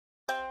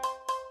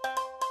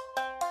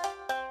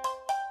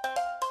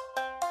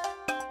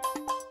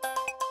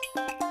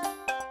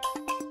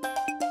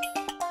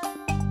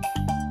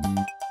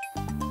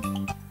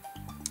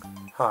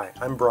Hi,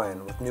 I'm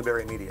Brian with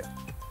Newberry Media.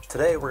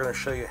 Today we're going to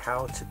show you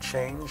how to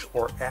change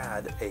or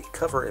add a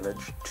cover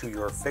image to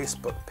your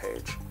Facebook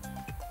page.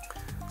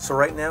 So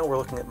right now we're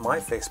looking at my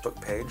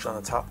Facebook page. On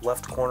the top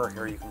left corner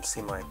here you can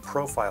see my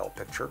profile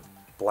picture,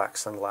 black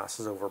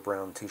sunglasses over a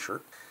brown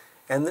t-shirt,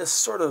 and this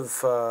sort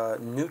of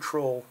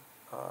neutral,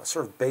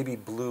 sort of baby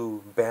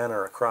blue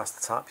banner across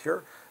the top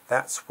here,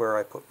 that's where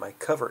I put my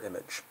cover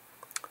image.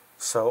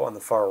 So on the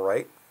far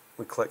right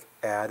we click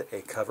Add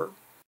a Cover.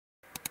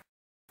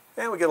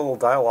 And we get a little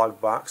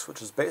dialog box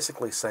which is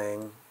basically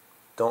saying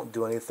don't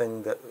do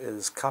anything that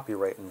is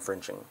copyright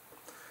infringing.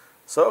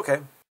 So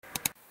okay.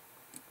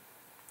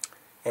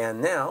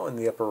 And now in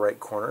the upper right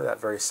corner that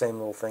very same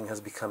little thing has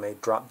become a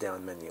drop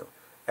down menu.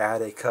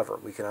 Add a cover.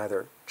 We can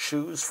either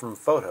choose from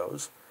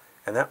photos,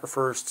 and that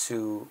refers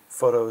to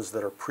photos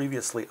that are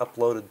previously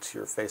uploaded to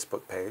your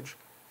Facebook page,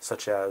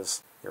 such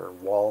as your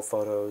wall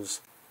photos,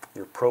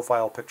 your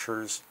profile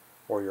pictures,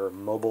 or your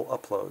mobile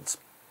uploads.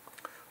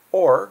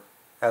 Or,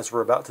 as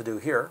we're about to do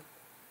here,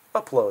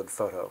 upload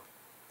photo.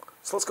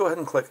 So let's go ahead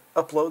and click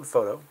Upload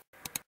Photo.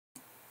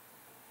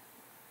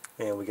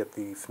 And we get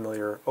the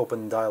familiar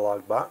open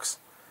dialog box.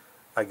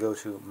 I go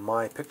to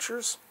My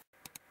Pictures.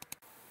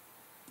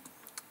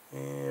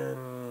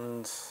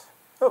 And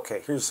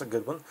okay, here's a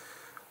good one.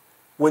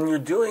 When you're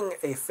doing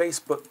a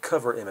Facebook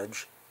cover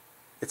image,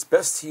 it's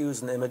best to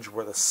use an image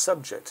where the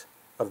subject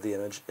of the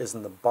image is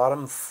in the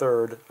bottom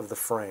third of the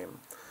frame.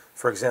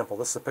 For example,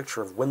 this is a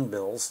picture of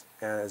windmills,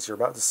 and as you're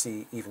about to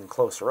see even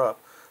closer up,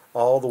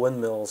 all the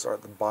windmills are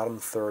at the bottom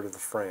third of the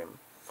frame.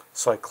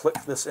 So I click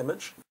this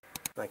image,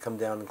 and I come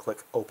down and click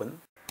Open.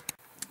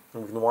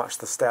 And we can watch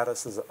the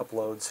status as it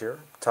uploads here,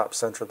 top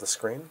center of the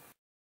screen.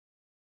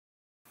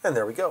 And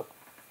there we go.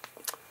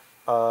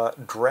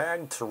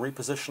 Drag to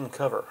reposition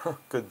cover.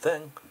 Good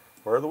thing.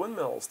 Where are the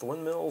windmills? The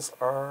windmills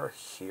are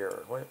here.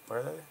 Wait, where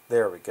are they?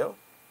 There we go.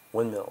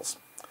 Windmills.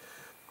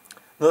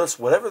 Notice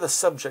whatever the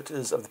subject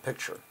is of the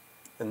picture,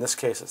 in this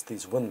case it's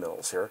these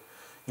windmills here,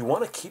 you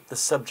want to keep the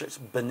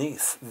subject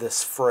beneath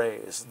this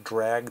phrase,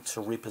 drag to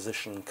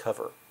reposition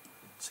cover.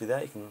 See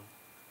that? You can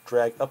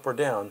drag up or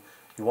down.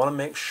 You want to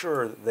make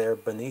sure that they're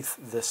beneath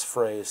this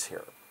phrase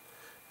here,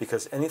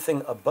 because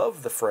anything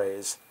above the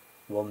phrase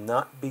will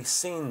not be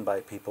seen by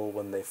people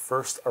when they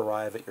first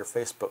arrive at your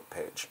Facebook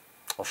page.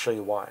 I'll show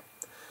you why.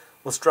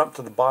 Let's drop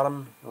to the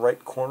bottom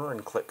right corner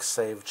and click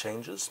Save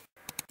Changes.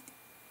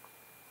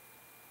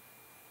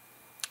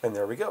 And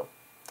there we go.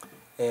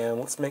 And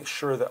let's make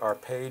sure that our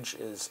page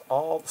is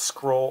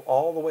scroll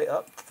all the way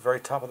up to the very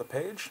top of the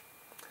page.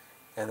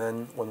 And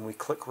then when we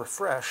click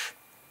refresh,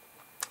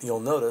 you'll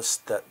notice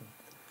that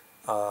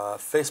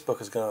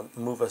Facebook is going to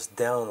move us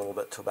down a little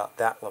bit to about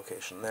that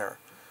location there.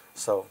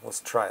 So let's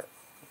try it.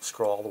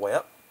 Scroll all the way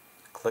up,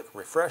 click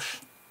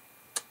refresh.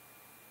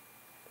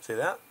 See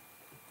that?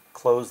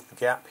 Close the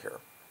gap here.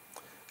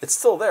 It's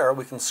still there.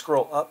 We can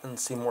scroll up and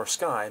see more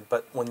sky,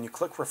 but when you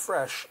click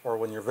refresh, or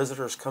when your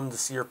visitors come to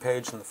see your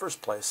page in the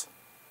first place,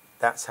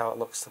 that's how it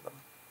looks to them.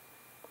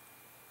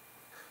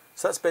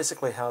 So that's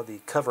basically how the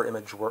cover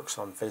image works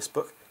on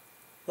Facebook.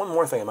 One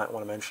more thing I might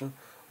want to mention.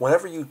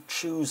 Whenever you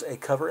choose a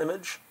cover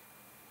image,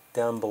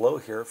 down below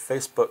here,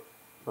 Facebook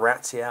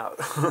rats you out.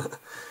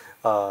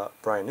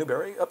 Brian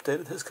Newberry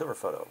updated his cover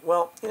photo.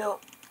 Well, you know,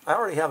 I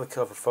already have a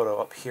cover photo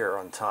up here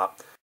on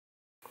top.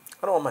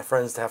 I don't want my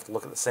friends to have to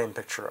look at the same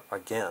picture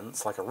again.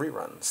 It's like a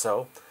rerun.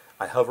 So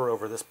I hover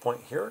over this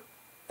point here,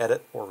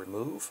 edit or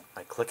remove.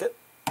 I click it.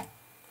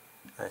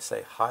 I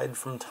say hide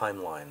from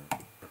timeline.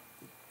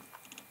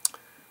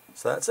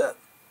 So that's it.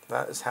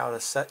 That is how to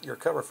set your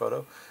cover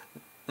photo.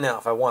 Now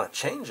if I want to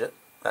change it,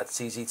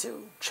 that's easy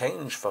too.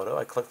 Change photo.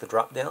 I click the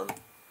drop down.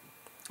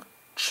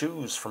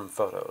 Choose from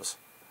photos.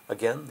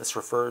 Again, this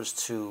refers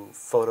to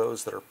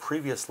photos that are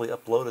previously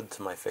uploaded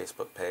to my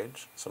Facebook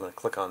page. So I'm going to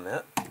click on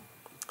that.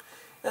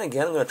 And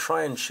again, I'm going to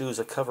try and choose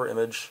a cover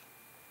image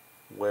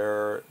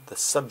where the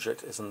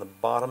subject is in the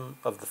bottom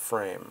of the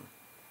frame.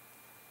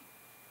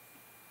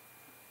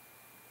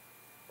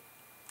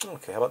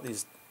 Okay, how about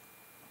this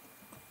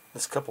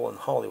couple in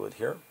Hollywood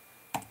here?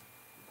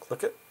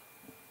 Click it.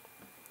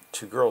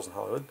 Two girls in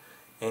Hollywood.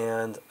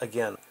 And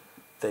again,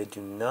 they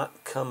do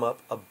not come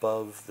up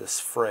above this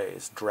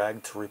phrase,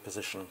 drag to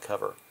reposition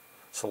cover.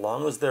 So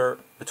long as they're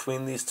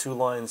between these two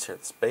lines here,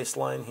 this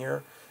baseline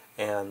here,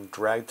 and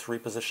drag to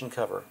reposition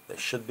cover, they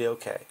should be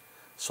okay.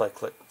 So I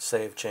click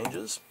Save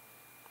Changes.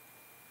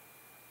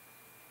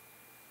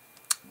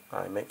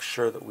 I make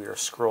sure that we are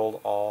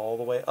scrolled all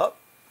the way up,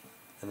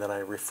 and then I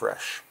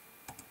refresh.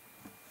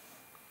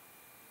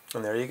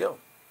 And there you go.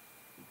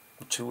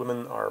 The two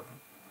women are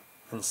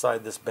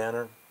inside this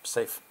banner,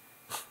 safe.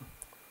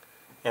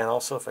 And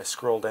also if I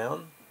scroll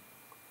down,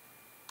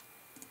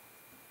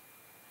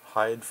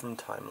 hide from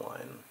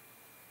timeline.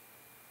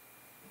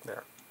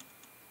 There.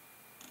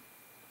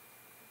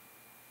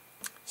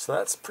 So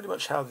that's pretty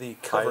much how the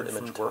cover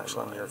image works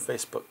on your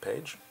Facebook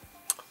page.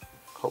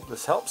 Hope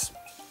this helps.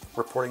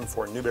 Reporting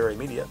for Newberry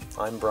Media,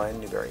 I'm Brian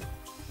Newberry.